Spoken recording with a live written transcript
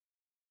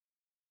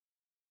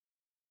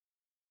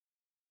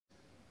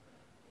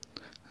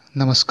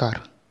नमस्कार.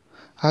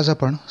 आज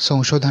आपण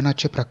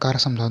संशोधनाचे प्रकार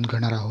समजावून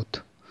घेणार आहोत.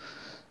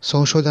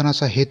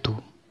 संशोधनाचा हेतू,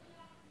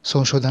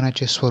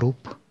 संशोधनाचे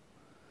स्वरूप,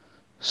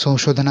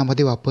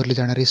 संशोधनामध्ये वापरली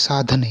जाणारी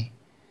साधने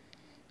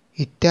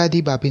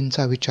इत्यादी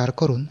बाबींचा विचार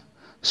करून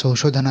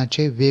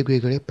संशोधनाचे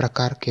वेगवेगळे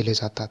प्रकार केले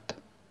जातात.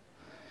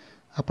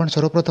 आपण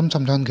सर्वप्रथम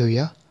समजावून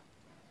घेऊया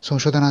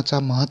संशोधनाचा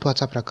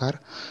महत्त्वाचा प्रकार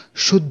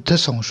शुद्ध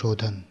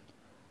संशोधन.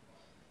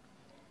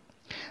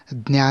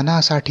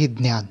 ज्ञानासाठी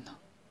ज्ञान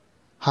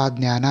हा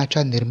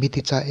ज्ञानाच्या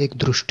निर्मितीचा एक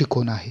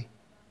दृष्टिकोन आहे.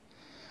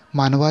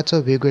 मानवाचं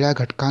वेगवेगळ्या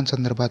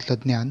घटकांसंदर्भातलं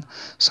ज्ञान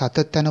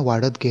सातत्यानं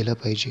वाढत गेलं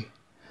पाहिजे,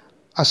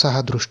 असा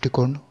हा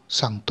दृष्टिकोन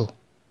सांगतो.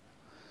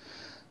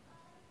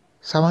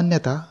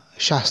 सामान्यतः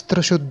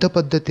शास्त्रशुद्ध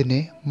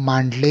पद्धतीने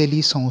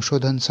मांडलेली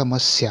संशोधन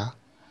समस्या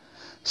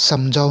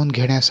समजावून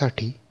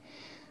घेण्यासाठी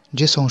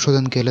जे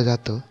संशोधन केलं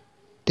जातं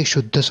ते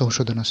शुद्ध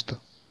संशोधन असतं.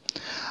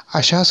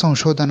 अशा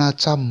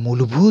संशोधनाचा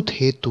मूलभूत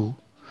हेतू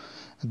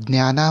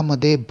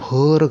ज्ञानामध्ये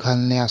भर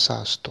घालणे असा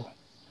असतो.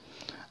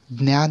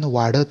 ज्ञान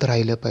वाढत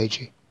राहिलं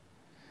पाहिजे,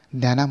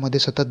 ज्ञानामध्ये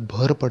सतत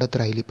भर पडत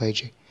राहिली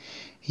पाहिजे,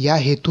 या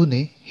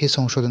हेतूने हे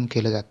संशोधन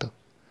केलं जातं.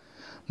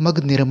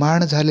 मग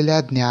निर्माण झालेल्या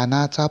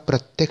ज्ञानाचा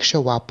प्रत्यक्ष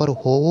वापर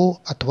होवो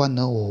अथवा न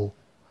होवो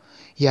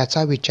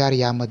याचा विचार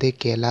यामध्ये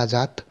केला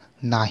जात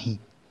नाही.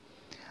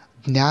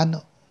 ज्ञान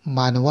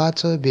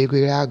मानवाचं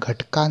वेगवेगळ्या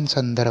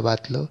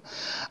घटकांसंदर्भातलं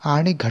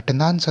आणि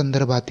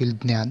घटनांसंदर्भातील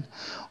ज्ञान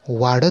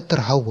वाढत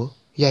राहावं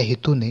या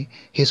हेतूने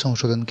हे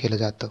संशोधन केलं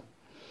जातं.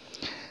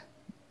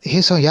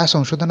 या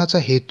संशोधनाचा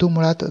हेतू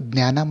मुळात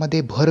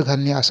ज्ञानामध्ये भर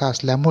घालणे असा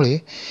असल्यामुळे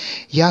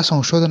या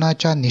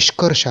संशोधनाच्या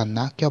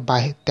निष्कर्षांना किंवा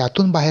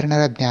त्यातून बाहेर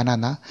येणाऱ्या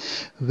ज्ञानांना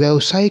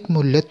व्यावसायिक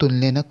मूल्य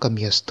तुलनेनं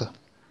कमी असतं.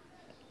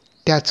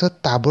 त्याचं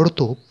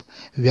ताबडतोब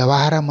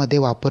व्यवहारामध्ये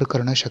वापर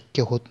करणं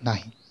शक्य होत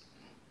नाही.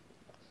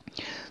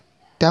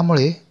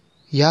 त्यामुळे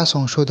या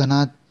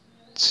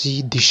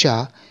संशोधनाची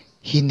दिशा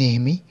ही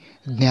नेहमी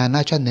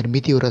ज्ञानाच्या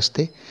निर्मितीवर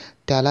असते.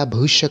 त्याला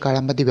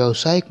भविष्यकाळामध्ये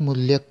व्यावसायिक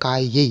मूल्य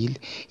काय येईल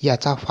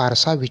याचा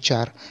फारसा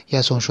विचार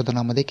या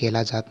संशोधनामध्ये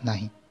केला जात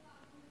नाही.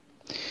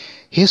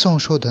 हे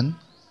संशोधन,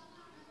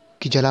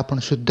 की ज्याला आपण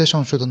शुद्ध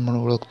संशोधन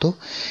म्हणून ओळखतो,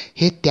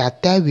 हे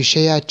त्या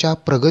विषयाच्या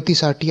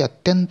प्रगतीसाठी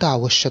अत्यंत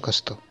आवश्यक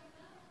असतं.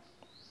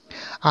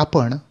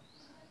 आपण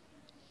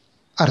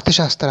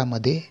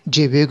अर्थशास्त्रामध्ये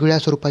जे वेगवेगळ्या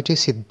स्वरूपाचे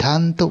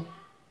सिद्धांत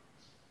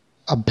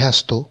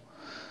अभ्यासतो,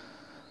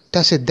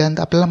 त्या सिद्धांत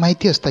आपल्याला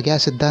माहिती असतं की या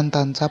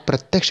सिद्धांतांचा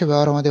प्रत्यक्ष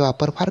व्यवहारामध्ये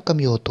वापर फार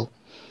कमी होतो.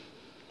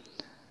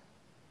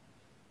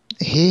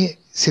 हे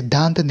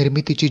सिद्धांत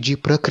निर्मितीची जी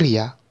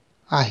प्रक्रिया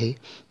आहे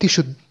ती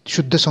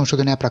शुद्ध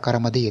संशोधन या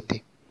प्रकारामध्ये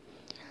येते.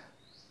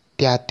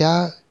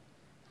 त्या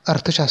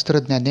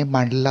अर्थशास्त्रज्ञाने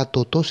मांडलेला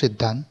तो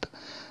सिद्धांत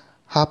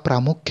हा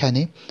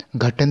प्रामुख्याने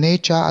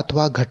घटनेच्या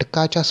अथवा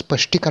घटकाच्या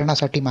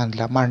स्पष्टीकरणासाठी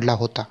मांडला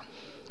होता.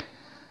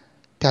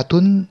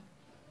 त्यातून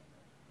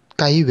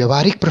काही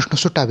व्यावहारिक प्रश्न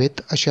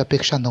सुटावेत अशी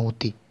अपेक्षा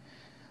नव्हती.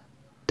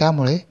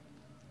 त्यामुळे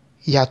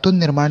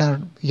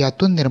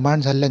यातून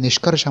निर्माण झालेल्या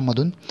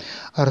निष्कर्षामधून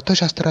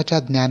अर्थशास्त्राच्या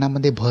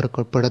ज्ञानामध्ये भर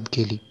पडत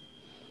गेली.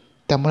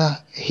 त्यामुळे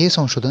हे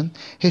संशोधन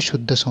हे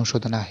शुद्ध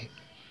संशोधन आहे.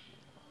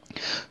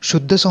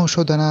 शुद्ध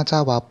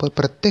संशोधनाचा वापर,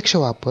 प्रत्यक्ष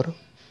वापर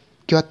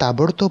किंवा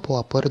ताबडतोब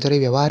वापर जरी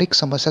व्यावहारिक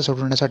समस्या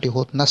सोडवण्यासाठी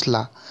होत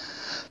नसला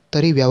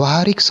तरी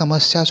व्यावहारिक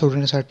समस्या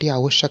सोडवण्यासाठी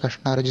आवश्यक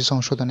असणारं जे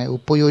संशोधन आहे,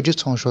 उपयोजित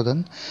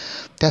संशोधन,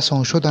 त्या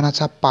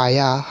संशोधनाचा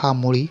पाया हा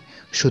मुळी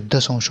शुद्ध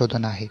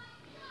संशोधन आहे.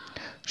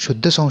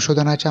 शुद्ध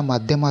संशोधनाच्या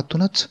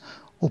माध्यमातूनच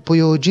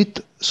उपयोजित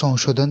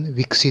संशोधन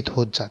विकसित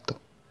होत जातं.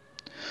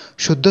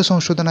 शुद्ध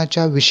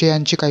संशोधनाच्या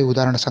विषयांची काही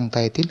उदाहरणं सांगता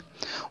येतील.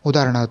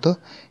 उदाहरणार्थ,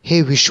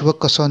 हे विश्व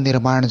कसं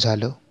निर्माण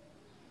झालं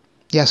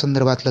या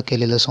संदर्भातलं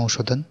केलेलं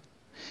संशोधन,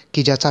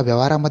 की ज्याचा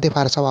व्यवहारामध्ये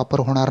फारसा वापर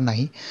होणार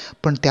नाही,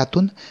 पण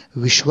त्यातून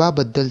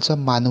विश्वाबद्दलचं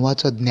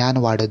मानवाचं ज्ञान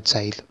वाढत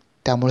जाईल,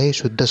 त्यामुळे हे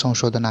शुद्ध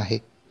संशोधन आहे.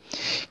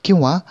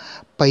 किंवा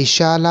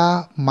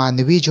पैशाला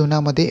मानवी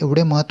जीवनामध्ये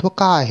एवढे महत्त्व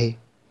का आहे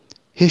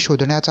हे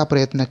शोधण्याचा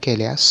प्रयत्न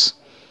केल्यास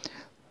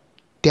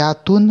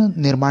त्यातून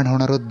निर्माण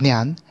होणारं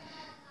ज्ञान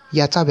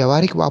याचा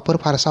व्यावहारिक वापर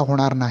फारसा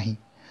होणार नाही,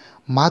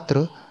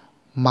 मात्र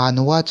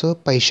मानवाचं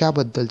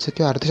पैशाबद्दलचं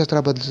किंवा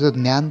अर्थशास्त्राबद्दलचं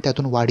ज्ञान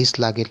त्यातून वाढीस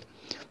लागेल,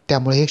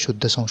 त्यामुळे हे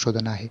शुद्ध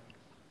संशोधन आहे.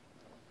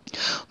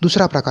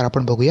 दुसरा प्रकार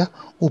आपण बघूया,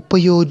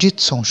 उपयोजित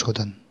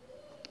संशोधन.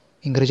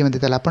 इंग्रजीमध्ये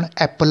त्याला आपण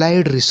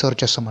ॲप्लाइड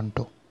रिसर्च असं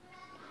म्हणतो.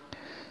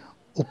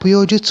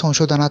 उपयोजित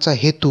संशोधनाचा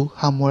हेतू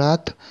हा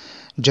मुळात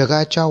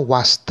जगाच्या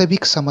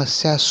वास्तविक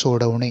समस्या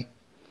सोडवणे,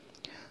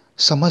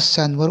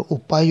 समस्यांवर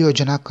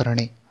उपाययोजना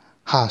करणे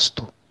हा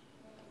असतो.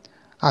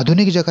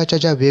 आधुनिक जगाच्या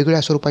ज्या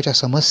वेगवेगळ्या स्वरूपाच्या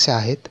समस्या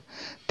आहेत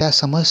त्या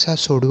समस्या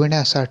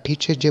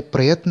सोडविण्यासाठीचे जे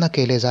प्रयत्न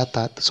केले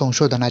जातात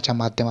संशोधनाच्या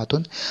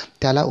माध्यमातून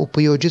त्याला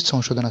उपयोजित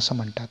संशोधन असं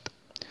म्हणतात.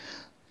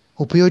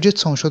 उपयोजित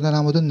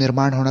संशोधनामधून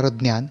निर्माण होणारं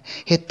ज्ञान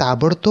हे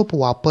ताबडतोब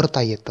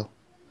वापरता येतं,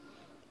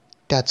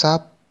 त्याचा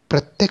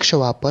प्रत्यक्ष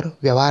वापर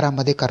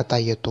व्यवहारामध्ये करता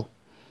येतो.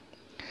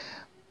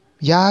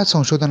 या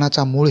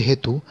संशोधनाचा मूळ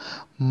हेतू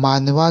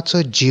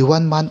मानवाचं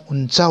जीवनमान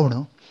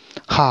उंचावणं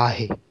हा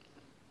आहे.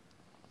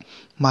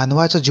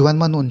 मानवाचं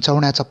जीवनमान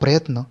उंचावण्याचा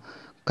प्रयत्न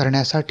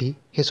करण्यासाठी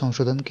हे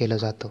संशोधन केलं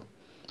जातं.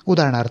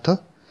 उदाहरणार्थ,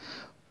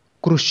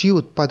 कृषी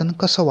उत्पादन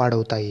कसं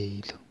वाढवता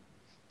येईल,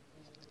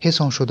 हे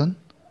संशोधन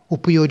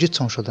उपयोजित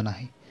संशोधन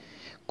आहे.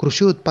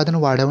 कृषी उत्पादन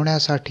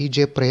वाढवण्यासाठी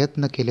जे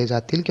प्रयत्न केले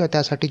जातील किंवा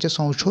त्यासाठी जे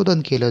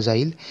संशोधन केलं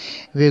जाईल,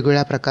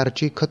 वेगवेगळ्या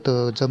प्रकारची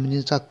खतं,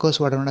 जमिनीचा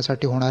कस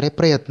वाढवण्यासाठी होणारे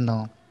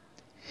प्रयत्न,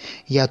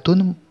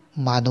 यातून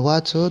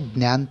मानवाचं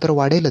ज्ञान तर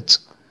वाढेलच,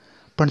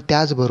 पण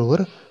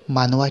त्याचबरोबर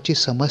मानवाची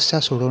समस्या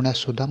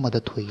सोडवण्याससुद्धा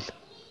मदत होईल.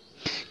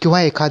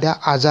 किंवा एखाद्या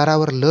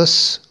आजारावर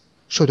लस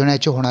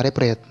शोधण्याचे होणारे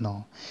प्रयत्न,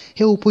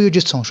 हे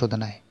उपयोजित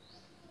संशोधन आहे.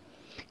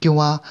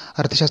 किंवा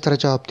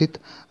अर्थशास्त्राच्या बाबतीत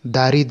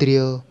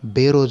दारिद्र्य,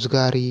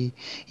 बेरोजगारी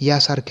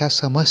यासारख्या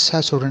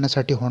समस्या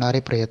सोडवण्यासाठी होणारे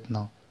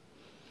प्रयत्न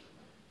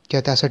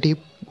किंवा त्यासाठी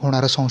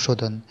होणारं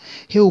संशोधन,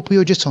 हे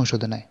उपयोजित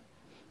संशोधन आहे.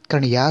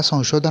 कारण या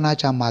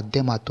संशोधनाच्या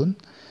माध्यमातून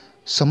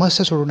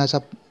समस्या सोडवण्याचा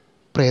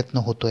प्रयत्न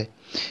होतो आहे.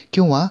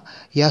 किंवा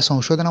या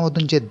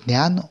संशोधनामधून जे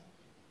ज्ञान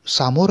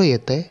सामोरं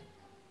येतं आहे,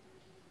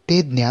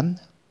 ते ज्ञान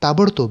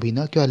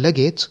ताबडतोबीनं किंवा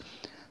लगेच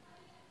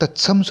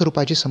तत्सम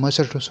स्वरूपाची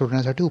समस्या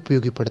सोडवण्यासाठी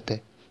उपयोगी पडतं आहे.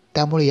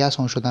 त्यामुळे या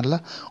संशोधनाला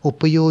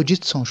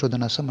उपयोजित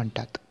संशोधन असं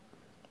म्हणतात.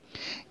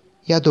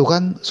 या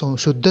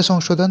शुद्ध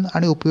संशोधन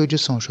आणि उपयोजित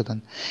संशोधन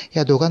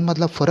या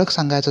दोघांमधला फरक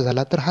सांगायचा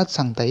झाला तर हाच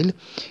सांगता येईल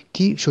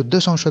की शुद्ध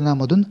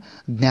संशोधनामधून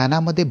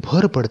ज्ञानामध्ये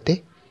भर पडते,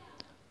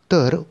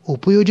 तर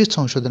उपयोजित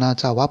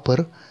संशोधनाचा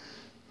वापर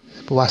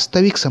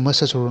वास्तविक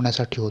समस्या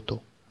सोडवण्यासाठी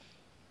होतो.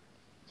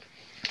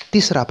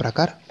 तिसरा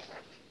प्रकार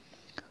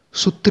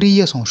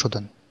सूत्रीय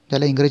संशोधन,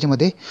 ज्याला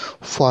इंग्रजीमध्ये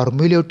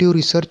फॉर्म्युलेटिव्ह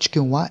रिसर्च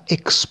किंवा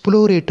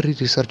एक्सप्लोरेटरी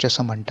रिसर्च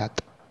असं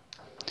म्हणतात.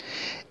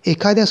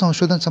 एखाद्या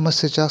संशोधन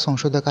समस्येचा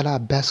संशोधकाला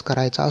अभ्यास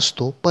करायचा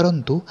असतो,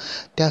 परंतु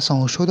त्या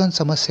संशोधन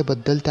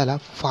समस्येबद्दल त्याला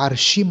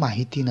फारशी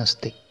माहिती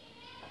नसते.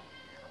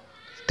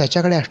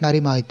 त्याच्याकडे असणारी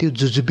माहिती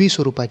जुजबी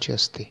स्वरूपाची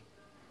असते.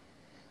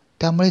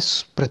 त्यामुळे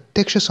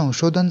प्रत्यक्ष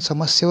संशोधन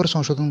समस्येवर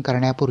संशोधन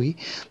करण्यापूर्वी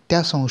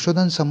त्या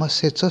संशोधन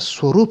समस्येचं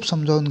स्वरूप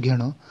समजावून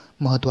घेणं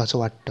महत्त्वाचं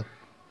वाटतं.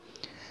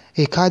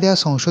 एखाद्या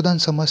संशोधन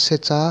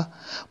समस्येचा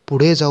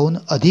पुढे जाऊन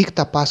अधिक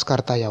तपास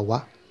करता यावा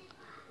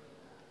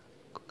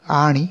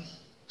आणि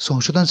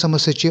संशोधन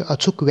समस्येची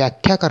अचूक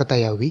व्याख्या करता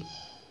यावी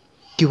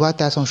किंवा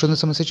त्या संशोधन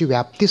समस्येची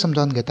व्याप्ती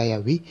समजावून घेता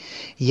यावी,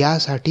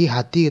 यासाठी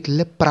हाती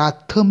घेतलेले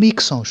प्राथमिक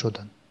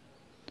संशोधन,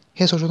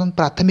 हे संशोधन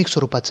प्राथमिक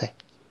स्वरूपाचं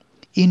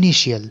आहे,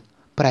 इनिशियल,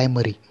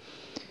 प्रायमरी.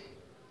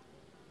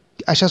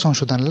 अशा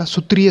संशोधनाला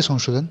सूत्रीय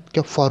संशोधन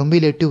किंवा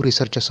फॉर्म्युलेटिव्ह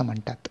रिसर्च असं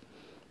म्हणतात.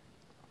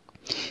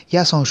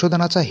 या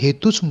संशोधनाचा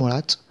हेतूच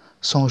मुळात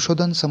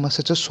संशोधन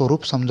समस्येचं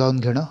स्वरूप समजावून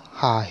घेणं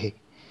हा आहे,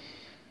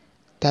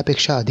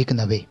 त्यापेक्षा अधिक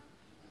नव्हे.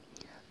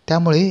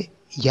 त्यामुळे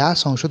या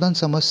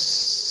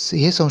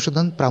हे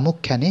संशोधन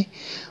प्रामुख्याने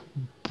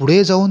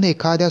पुढे जाऊन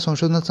एखाद्या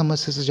संशोधन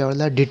समस्येचं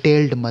ज्यावेळेला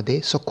डिटेल्डमध्ये,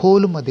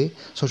 सखोलमध्ये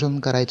संशोधन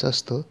करायचं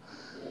असतं,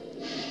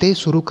 ते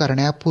सुरू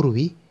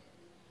करण्यापूर्वी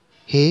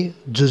हे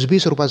जुजबी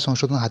स्वरूपाचं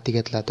संशोधन हाती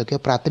घेतलं जातं किंवा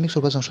प्राथमिक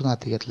स्वरूपाचं संशोधन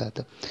हाती घेतलं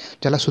जातं,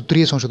 ज्याला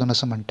सूत्रीय संशोधन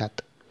असं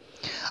म्हणतात.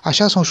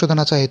 अशा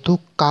संशोधनाचा हेतू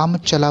काम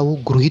चलाऊ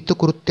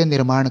गृहीतकृत्य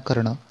निर्माण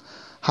करणं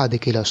हा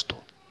देखील असतो.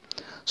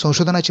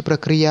 संशोधनाची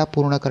प्रक्रिया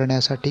पूर्ण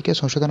करण्यासाठी किंवा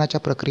संशोधनाच्या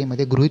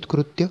प्रक्रियेमध्ये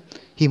गृहीतकृत्य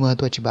ही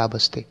महत्त्वाची बाब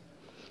असते.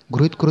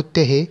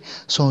 गृहीतकृत्य हे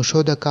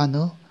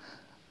संशोधकानं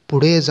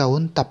पुढे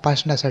जाऊन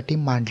तपासण्यासाठी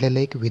मांडलेलं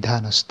एक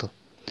विधान असतं.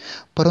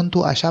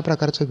 परंतु अशा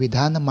प्रकारचं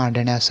विधान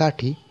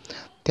मांडण्यासाठी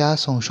त्या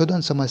संशोधन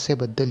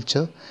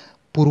समस्येबद्दलचं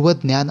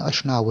पूर्वज्ञान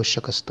असणं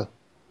आवश्यक असतं.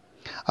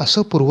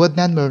 असं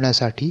पूर्वज्ञान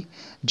मिळवण्यासाठी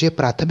जे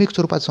प्राथमिक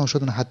स्वरूपात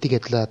संशोधन हाती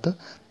घेतलं जातं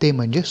ते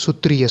म्हणजे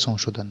सूत्रीय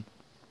संशोधन.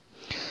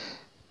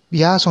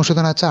 या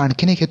संशोधनाचा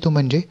आणखीन एक हेतू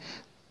म्हणजे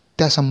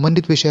त्या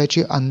संबंधित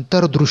विषयाची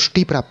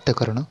अंतर्दृष्टी प्राप्त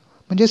करणं,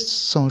 म्हणजे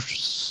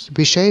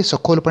विषय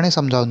सखोलपणे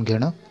समजावून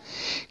घेणं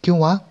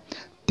किंवा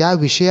त्या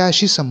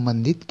विषयाशी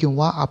संबंधित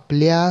किंवा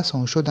आपल्या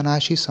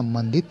संशोधनाशी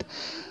संबंधित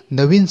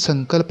नवीन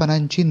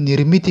संकल्पनांची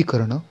निर्मिती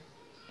करणं,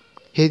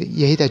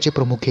 हेही त्याचे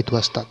प्रमुख हेतू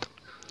असतात.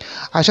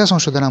 अशा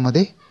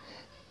संशोधनामध्ये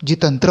जी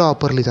तंत्र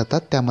वापरली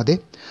जातात त्यामध्ये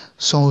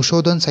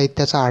संशोधन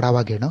साहित्याचा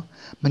आढावा घेणं,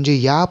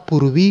 म्हणजे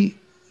यापूर्वी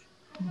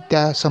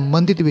त्या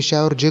संबंधित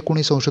विषयावर जे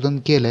कोणी संशोधन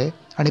केलं आहे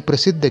आणि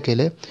प्रसिद्ध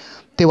केलं आहे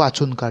ते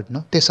वाचून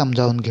काढणं, ते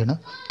समजावून घेणं,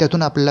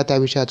 त्यातून आपल्याला त्या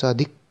विषयाचं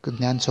अधिक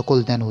ज्ञान,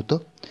 सखोल ज्ञान होतं.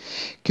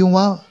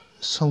 किंवा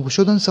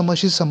संशोधन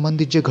समस्येशी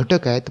संबंधित जे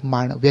घटक आहेत,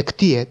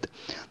 व्यक्ती आहेत,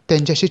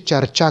 त्यांच्याशी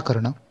चर्चा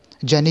करणं,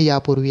 ज्यांनी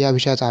यापूर्वी या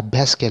विषयाचा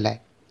अभ्यास केला आहे,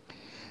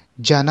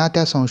 ज्यांना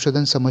त्या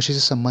संशोधन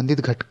समस्येशी संबंधित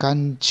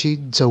घटकांची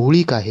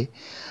जवळीक आहे,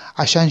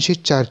 अशांशी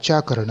चर्चा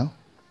करणं,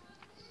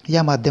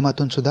 या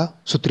माध्यमातून सुद्धा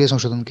सूत्रीय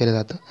संशोधन केलं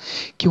जातं.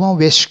 किंवा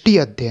व्यष्टी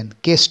अध्ययन,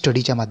 केस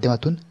स्टडीच्या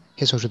माध्यमातून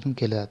हे संशोधन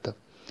केलं जातं.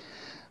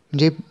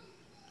 म्हणजे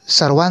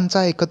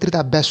सर्वांचा एकत्रित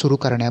अभ्यास सुरू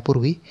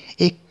करण्यापूर्वी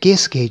एक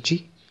केस घ्यायची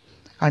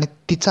आणि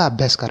तिचा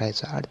अभ्यास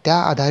करायचा आणि त्या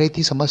आधारे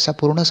ती समस्या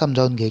पूर्ण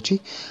समजावून घ्यायची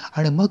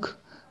आणि मग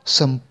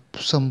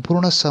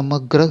संपूर्ण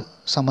समग्र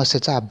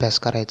समस्येचा अभ्यास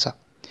करायचा.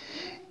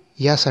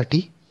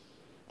 यासाठी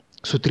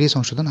सूत्रीय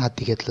संशोधन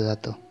हाती घेतलं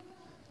जातं.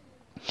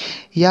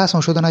 या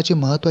संशोधनाची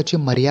महत्त्वाची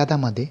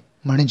मर्यादामध्ये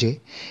म्हणजे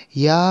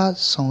या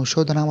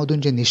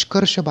संशोधनामधून जे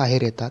निष्कर्ष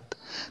बाहेर येतात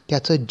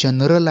त्याचं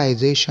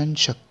जनरलायझेशन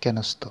शक्य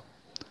नसतं,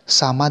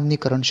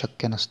 सामान्यीकरण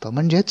शक्य नसतं.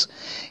 म्हणजेच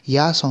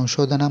या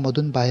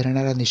संशोधनामधून बाहेर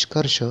येणारा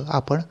निष्कर्ष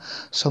आपण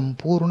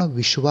संपूर्ण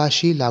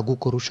विश्वाशी लागू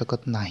करू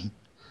शकत नाही.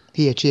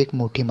 ही याची एक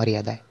मोठी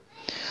मर्यादा आहे.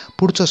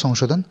 पुढचं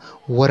संशोधन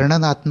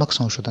वर्णनात्मक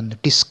संशोधन,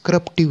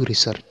 डिस्क्रिप्टिव्ह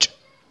रिसर्च.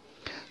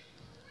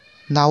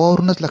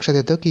 नावावरूनच लक्षात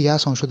येतं की या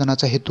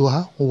संशोधनाचा हेतू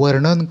हा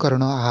वर्णन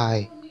करणं हा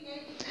आहे.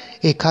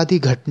 एखादी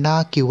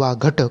घटना किंवा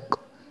घटक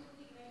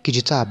की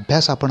जिचा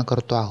अभ्यास आपण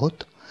करतो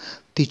आहोत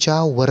तिच्या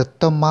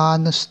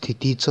वर्तमान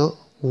स्थितीचं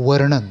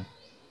वर्णन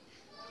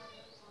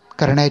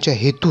करण्याच्या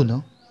हेतूनं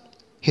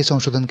हे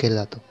संशोधन केलं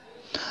जातं.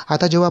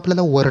 आता जेव्हा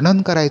आपल्याला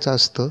वर्णन करायचं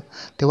असतं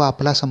तेव्हा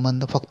आपला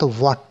संबंध फक्त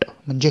व्हॉट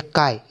म्हणजे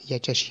काय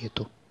याच्याशी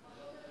येतो.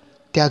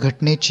 त्या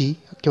घटनेची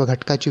किंवा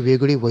घटकाची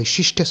वेगळी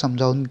वैशिष्ट्य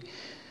समजावून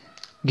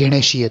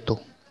घेण्याशी येतो.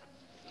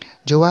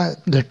 जेव्हा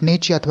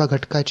घटनेची अथवा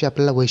घटकाची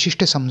आपल्याला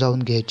वैशिष्ट्य समजावून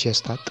घ्यायची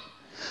असतात,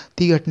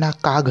 ती घटना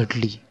का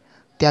घडली,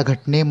 त्या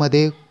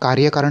घटनेमध्ये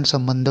कार्यकारण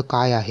संबंध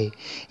काय आहे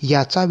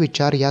याचा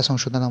विचार या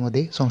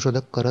संशोधनामध्ये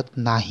संशोधक करत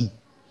नाही.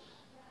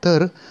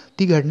 तर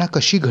ती घटना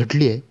कशी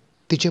घडली आहे,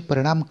 तिचे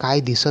परिणाम काय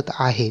दिसत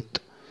आहेत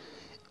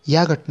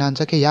या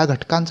घटनांचा किंवा या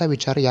घटकांचा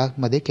विचार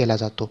यामध्ये केला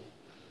जातो.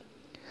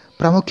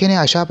 प्रामुख्याने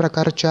अशा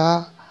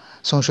प्रकारच्या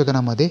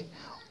संशोधनामध्ये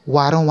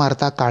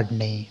वारंवारता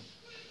काढणे,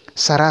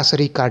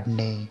 सरासरी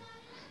काढणे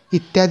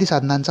इत्यादी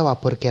साधनांचा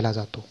वापर केला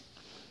जातो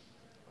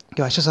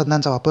किंवा अशा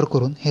साधनांचा वापर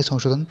करून हे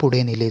संशोधन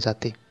पुढे नेले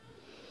जाते.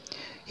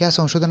 या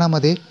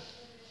संशोधनामध्ये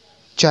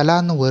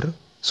चलांवर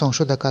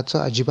संशोधकाचं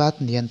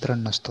अजिबात नियंत्रण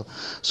नसतं.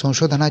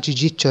 संशोधनाची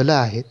जी चलं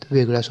आहेत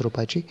वेगळ्या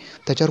स्वरूपाची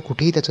त्याच्यावर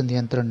कुठेही त्याचं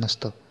नियंत्रण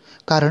नसतं.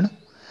 कारण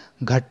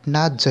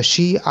घटना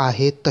जशी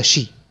आहे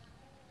तशी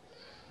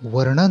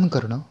वर्णन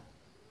करणं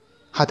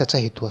हा त्याचा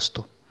हेतू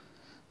असतो.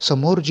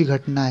 समोर जी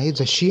घटना आहे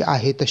जशी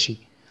आहे तशी,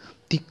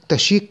 ती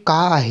तशी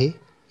का आहे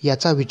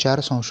याचा विचार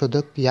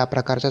संशोधक या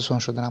प्रकारच्या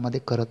संशोधनामध्ये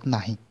करत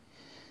नाही.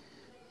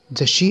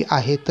 जशी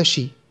आहे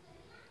तशी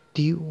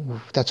ती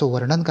त्याचं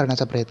वर्णन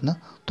करण्याचा प्रयत्न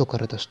तो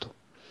करत असतो.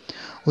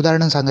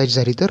 उदाहरण सांगायची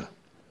झाली तर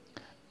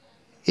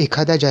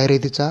एखाद्या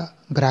जाहिरातीचा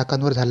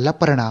ग्राहकांवर झालेला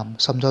परिणाम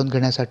समजावून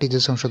घेण्यासाठी जे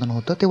संशोधन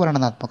होतं ते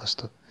वर्णनात्मक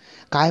असतं.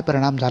 काय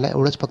परिणाम झाला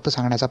एवढंच फक्त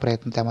सांगण्याचा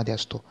प्रयत्न त्यामध्ये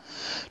असतो.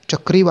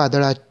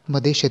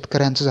 चक्रीवादळामध्ये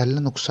शेतकऱ्यांचं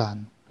झालेलं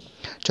नुकसान,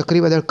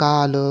 चक्रीवादळ का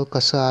आलं,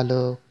 कसं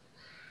आलं,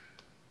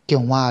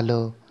 केव्हा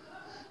आलं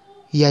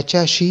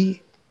याच्याशी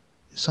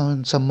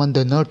संबंध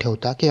न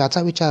ठेवता की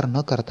याचा विचार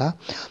न करता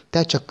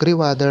त्या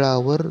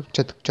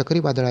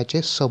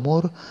चक्रीवादळाचे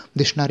समोर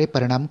दिसणारे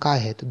परिणाम काय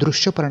आहेत,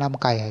 दृश्य परिणाम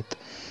काय आहेत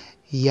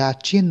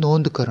याची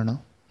नोंद करणं,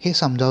 हे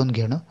समजावून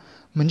घेणं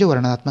म्हणजे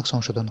वर्णनात्मक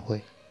संशोधन होय.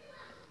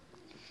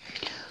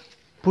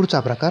 पुढचा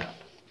प्रकार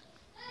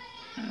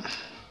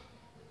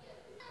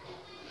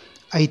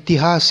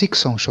ऐतिहासिक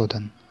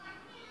संशोधन.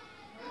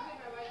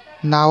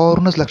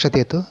 नावावरूनच लक्षात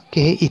येतं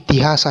की हे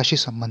इतिहासाशी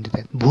संबंधित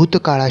आहे,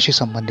 भूतकाळाशी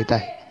संबंधित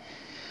आहे.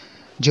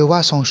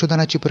 जेव्हा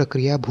संशोधनाची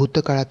प्रक्रिया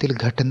भूतकाळातील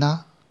घटना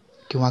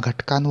किंवा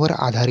घटकांवर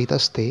आधारित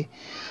असते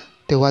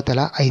तेव्हा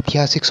त्याला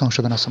ऐतिहासिक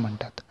संशोधन असं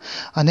म्हणतात.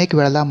 अनेक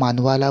वेळेला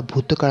मानवाला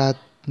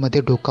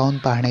भूतकाळामध्ये डोकावून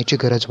पाहण्याची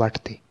गरज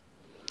वाटते.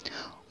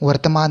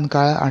 वर्तमान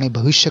काळ आणि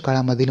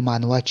भविष्यकाळामधील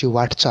मानवाची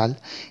वाटचाल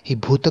ही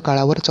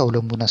भूतकाळावरच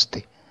अवलंबून असते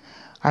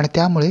आणि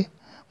त्यामुळे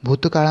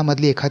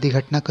भूतकाळामधली एखादी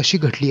घटना कशी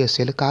घडली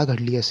असेल, का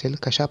घडली असेल,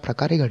 कशा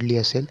प्रकारे घडली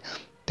असेल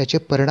त्याचे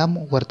परिणाम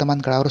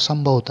वर्तमान काळावर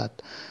संभवतात.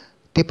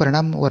 ते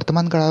परिणाम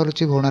वर्तमान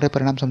काळावरचे होणारे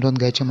परिणाम समजावून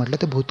घ्यायचे म्हटलं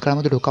तर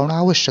भूतकाळामध्ये डोकावणं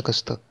आवश्यक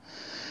असतं.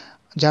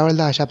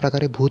 ज्यावेळेला अशा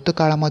प्रकारे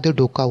भूतकाळामध्ये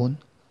डोकावून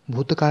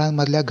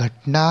भूतकाळामधल्या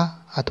घटना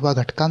अथवा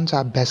घटकांचा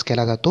अभ्यास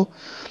केला जातो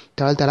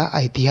त्यावेळेला त्याला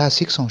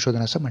ऐतिहासिक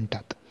संशोधन असं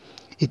म्हणतात.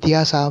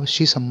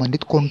 इतिहासाशी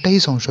संबंधित कोणतंही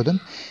संशोधन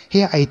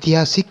हे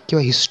ऐतिहासिक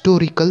किंवा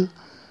हिस्टोरिकल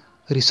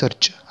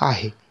रिसर्च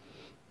आहे.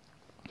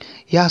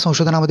 या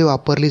संशोधनामध्ये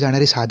वापरली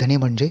जाणारी साधने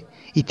म्हणजे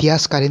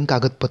इतिहासकालीन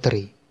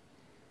कागदपत्रे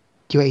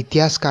किंवा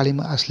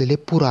इतिहासकालीन असलेले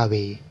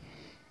पुरावे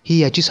ही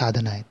याची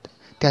साधनं आहेत.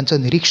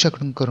 त्यांचं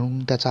निरीक्षण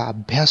करून त्याचा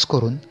अभ्यास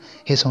करून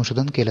हे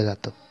संशोधन केलं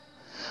जातं.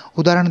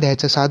 उदाहरण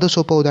द्यायचं, साधं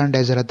सोपं उदाहरण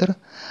द्यायचं झालं तर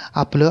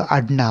आपलं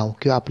आडनाव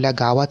किंवा आपल्या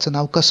गावाचं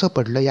नाव कसं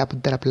पडलं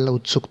याबद्दल आपल्याला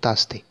उत्सुकता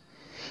असते.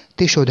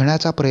 ते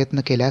शोधण्याचा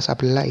प्रयत्न केल्यास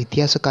आपल्याला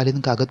इतिहासकालीन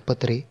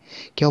कागदपत्रे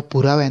किंवा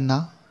पुराव्यांना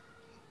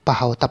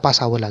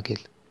तपासावं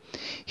लागेल.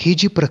 ही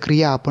जी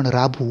प्रक्रिया आपण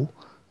राबवू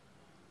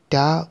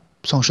त्या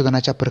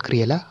संशोधनाच्या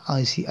प्रक्रियेला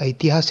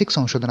ऐतिहासिक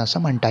संशोधन असं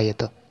म्हणता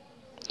येतं.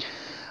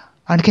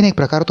 आणखीन एक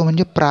प्रकार तो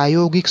म्हणजे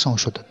प्रायोगिक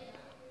संशोधन,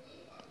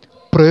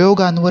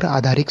 प्रयोगांवर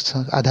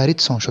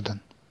आधारित संशोधन.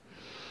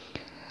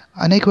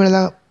 अनेक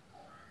वेळेला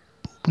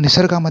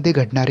निसर्गामध्ये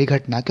घडणारी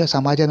घटना किंवा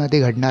समाजामध्ये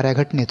घडणाऱ्या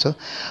घटनेचं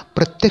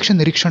प्रत्यक्ष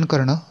निरीक्षण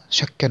करणं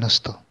शक्य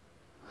नसतं.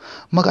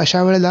 मग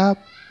अशा वेळेला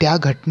त्या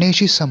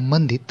घटनेशी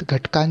संबंधित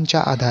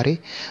घटकांच्या आधारे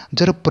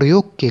जर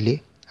प्रयोग केले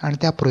आणि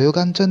त्या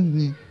प्रयोगांचं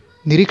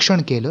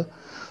निरीक्षण केलं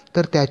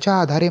तर त्याच्या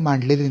आधारे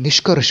मांडलेले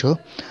निष्कर्ष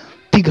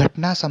ती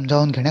घटना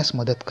समजावून घेण्यास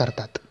मदत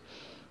करतात.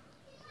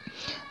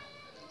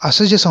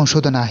 असं जे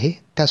संशोधन आहे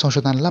त्या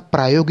संशोधनाला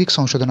प्रायोगिक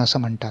संशोधन असं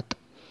म्हणतात.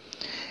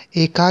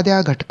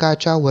 एखाद्या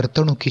घटकाच्या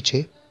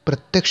वर्तणुकीचे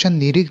प्रत्यक्ष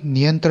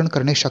नियंत्रण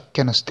करणे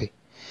शक्य नसते.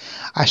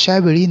 अशा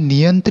वेळी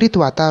नियंत्रित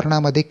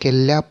वातावरणामध्ये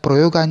केलेल्या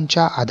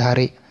प्रयोगांच्या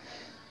आधारे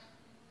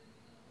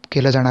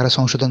केलं जाणारं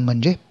संशोधन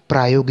म्हणजे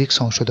प्रायोगिक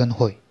संशोधन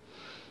होय.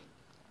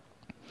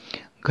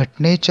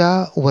 घटनेच्या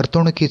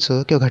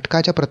वर्तणुकीचं किंवा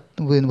घटकाच्या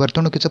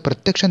वर्तणुकीचं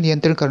प्रत्यक्ष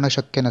नियंत्रण करणं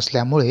शक्य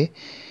नसल्यामुळे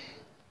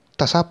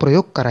तसा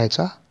प्रयोग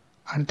करायचा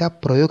आणि त्या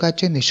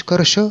प्रयोगाचे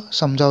निष्कर्ष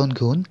समजावून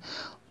घेऊन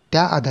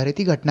त्या आधारे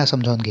ती घटना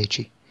समजावून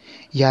घ्यायची.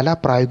 याला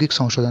प्रायोगिक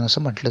संशोधन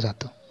असं म्हटलं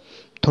जातं.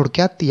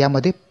 थोडक्यात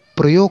यामध्ये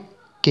प्रयोग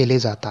केले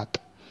जातात.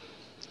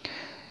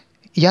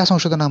 या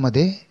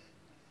संशोधनामध्ये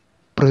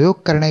प्रयोग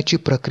करण्याची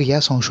प्रक्रिया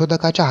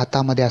संशोधकाच्या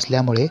हातामध्ये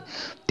असल्यामुळे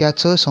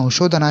त्याचं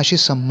संशोधनाशी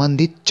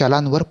संबंधित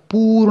चलांवर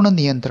पूर्ण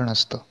नियंत्रण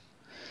असतं.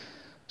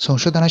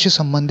 संशोधनाशी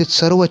संबंधित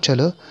सर्व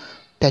चलं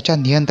त्याच्या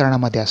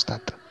नियंत्रणामध्ये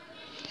असतात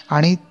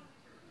आणि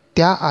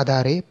त्या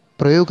आधारे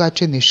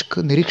प्रयोगाचे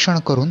निरीक्षण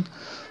करून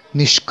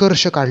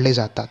निष्कर्ष काढले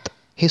जातात.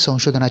 हे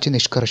संशोधनाचे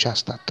निष्कर्ष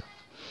असतात.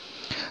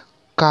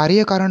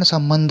 कार्यकारण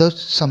संबंध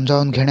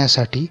समजावून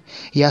घेण्यासाठी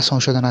या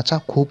संशोधनाचा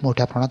खूप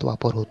मोठ्या प्रमाणात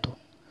वापर होतो.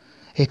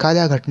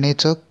 एखाद्या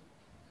घटनेचं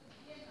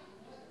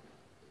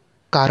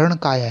कारण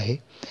काय आहे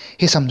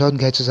हे समजावून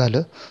घ्यायचं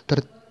झालं तर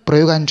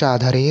प्रयोगांच्या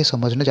आधारे हे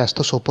समजणं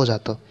जास्त सोपं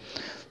जातं.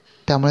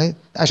 त्यामुळे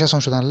अशा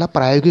संशोधनाला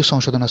प्रायोगिक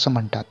संशोधन असं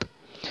म्हणतात.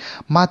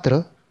 मात्र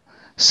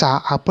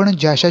आपण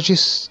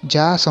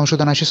ज्या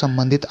संशोधनाशी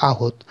संबंधित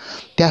आहोत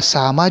त्या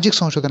सामाजिक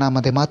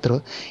संशोधनामध्ये मात्र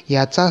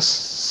याचा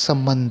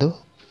संबंध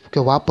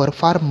किंवा वापर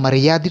फार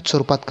मर्यादित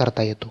स्वरूपात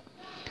करता येतो.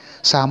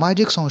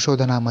 सामाजिक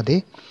संशोधनामध्ये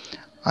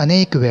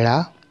अनेक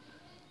वेळा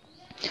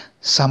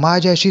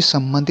समाजाशी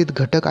संबंधित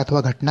घटक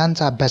अथवा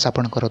घटनांचा अभ्यास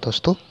आपण करत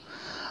असतो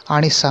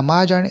आणि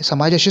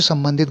समाजाशी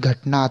संबंधित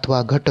घटना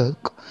अथवा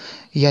घटक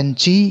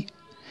यांची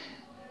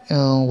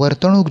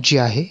वर्तणूक जी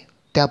आहे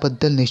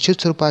त्याबद्दल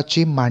निश्चित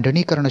स्वरूपाची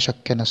मांडणी करणं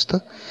शक्य नसतं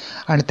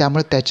आणि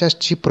त्यामुळे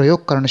त्याच्याशी प्रयोग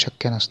करणं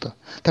शक्य नसतं.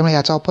 त्यामुळे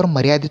याचा वापर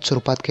मर्यादित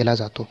स्वरूपात केला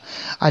जातो.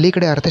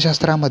 अलीकडे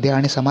अर्थशास्त्रामध्ये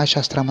आणि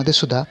समाजशास्त्रामध्ये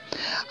सुद्धा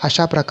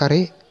अशा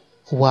प्रकारे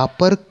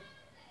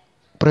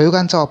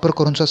प्रयोगांचा वापर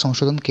करूनचं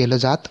संशोधन केलं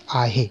जात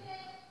आहे.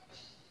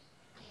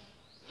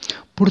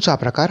 पुढचा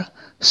प्रकार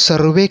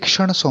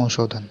सर्वेक्षण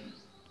संशोधन,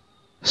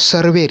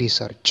 सर्वे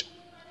रिसर्च.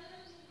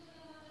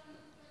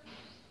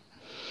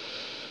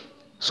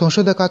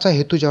 संशोधकाचा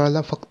हेतू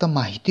ज्यावेळेला फक्त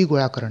माहिती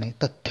गोळा करणे,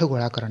 तथ्य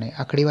गोळा करणे,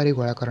 आकडेवारी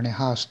गोळा करणे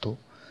हा असतो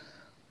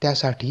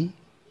त्यासाठी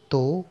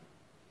तो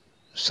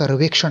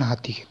सर्वेक्षण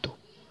हाती घेतो.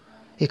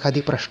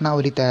 एखादी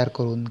प्रश्नावली तयार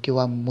करून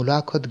किंवा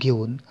मुलाखत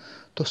घेऊन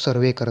तो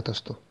सर्वे करत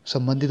असतो,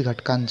 संबंधित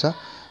घटकांचा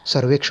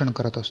सर्वेक्षण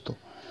करत असतो.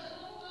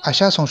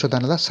 अशा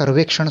संशोधनाला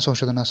सर्वेक्षण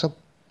संशोधन असं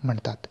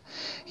म्हणतात.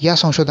 या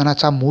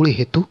संशोधनाचा मूळ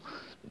हेतू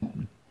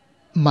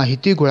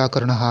माहिती गोळा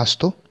करणं हा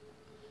असतो.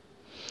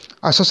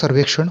 असं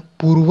सर्वेक्षण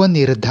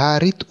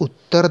पूर्वनिर्धारित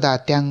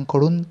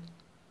उत्तरदात्यांकडून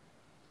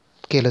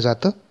केलं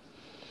जातं.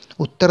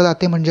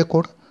 उत्तरदाते म्हणजे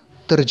कोण?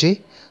 तर जे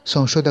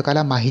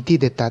संशोधकाला माहिती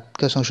देतात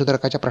किंवा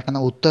संशोधकाच्या प्रश्नांना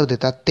उत्तर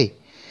देतात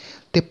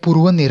ते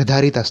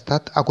पूर्वनिर्धारित असतात,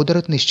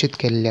 अगोदरच निश्चित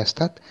केलेले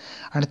असतात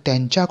आणि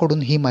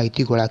त्यांच्याकडून ही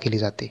माहिती गोळा केली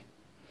जाते.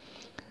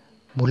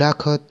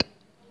 मुलाखत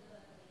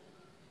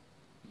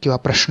किंवा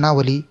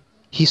प्रश्नावली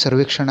ही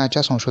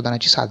सर्वेक्षणाच्या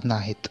संशोधनाची साधनं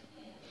आहेत.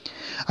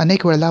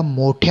 अनेक वेळेला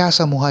मोठ्या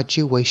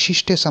समूहाची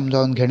वैशिष्ट्ये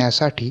समजावून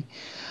घेण्यासाठी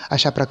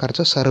अशा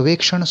प्रकारचं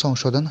सर्वेक्षण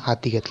संशोधन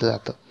हाती घेतलं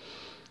जातं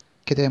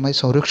की त्यामध्ये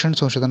सर्वेक्षण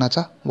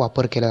संशोधनाचा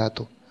वापर केला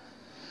जातो.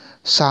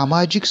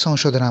 सामाजिक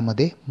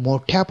संशोधनामध्ये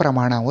मोठ्या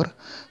प्रमाणावर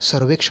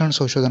सर्वेक्षण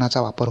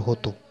संशोधनाचा वापर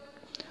होतो.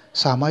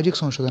 सामाजिक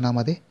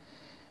संशोधनामध्ये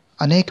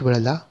अनेक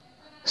वेळेला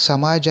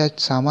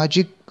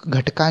सामाजिक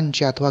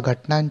घटकांची अथवा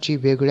घटनांची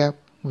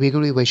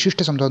वेगवेगळी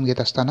वैशिष्ट्ये समजावून घेत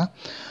असताना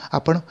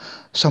आपण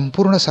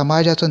संपूर्ण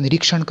समाजाचं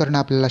निरीक्षण करणं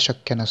आपल्याला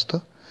शक्य नसतं.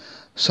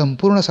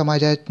 संपूर्ण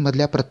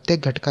समाजामधल्या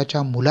प्रत्येक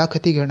घटकाच्या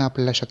मुलाखती घेणं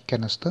आपल्याला शक्य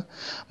नसतं.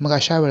 मग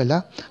अशा वेळेला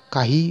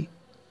काही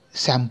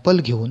सॅम्पल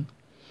घेऊन,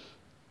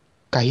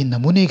 काही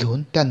नमुने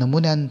घेऊन त्या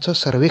नमुन्यांचं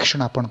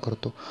सर्वेक्षण आपण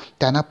करतो.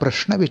 त्यांना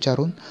प्रश्न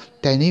विचारून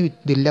त्यांनी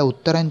दिलेल्या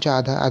उत्तरांच्या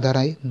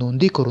आधारे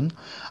नोंदी करून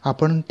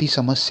आपण ती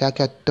समस्या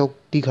किंवा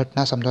ती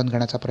घटना समजावून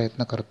घेण्याचा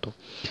प्रयत्न करतो.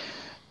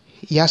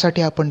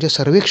 यासाठी आपण जे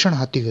सर्वेक्षण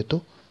हाती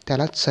घेतो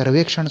त्याला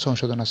सर्वेक्षण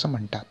संशोधन असं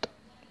म्हणतात.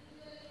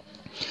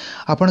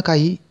 आपण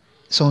काही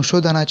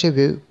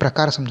संशोधनाचे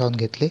प्रकार समजावून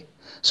घेतले.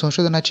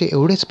 संशोधनाचे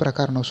एवढेच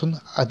प्रकार नसून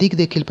अधिक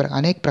देखील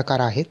अनेक प्रकार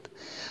आहेत,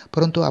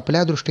 परंतु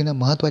आपल्या दृष्टीनं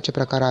महत्त्वाचे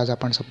प्रकार आज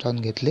आपण समजावून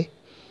घेतले.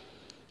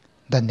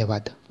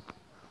 धन्यवाद.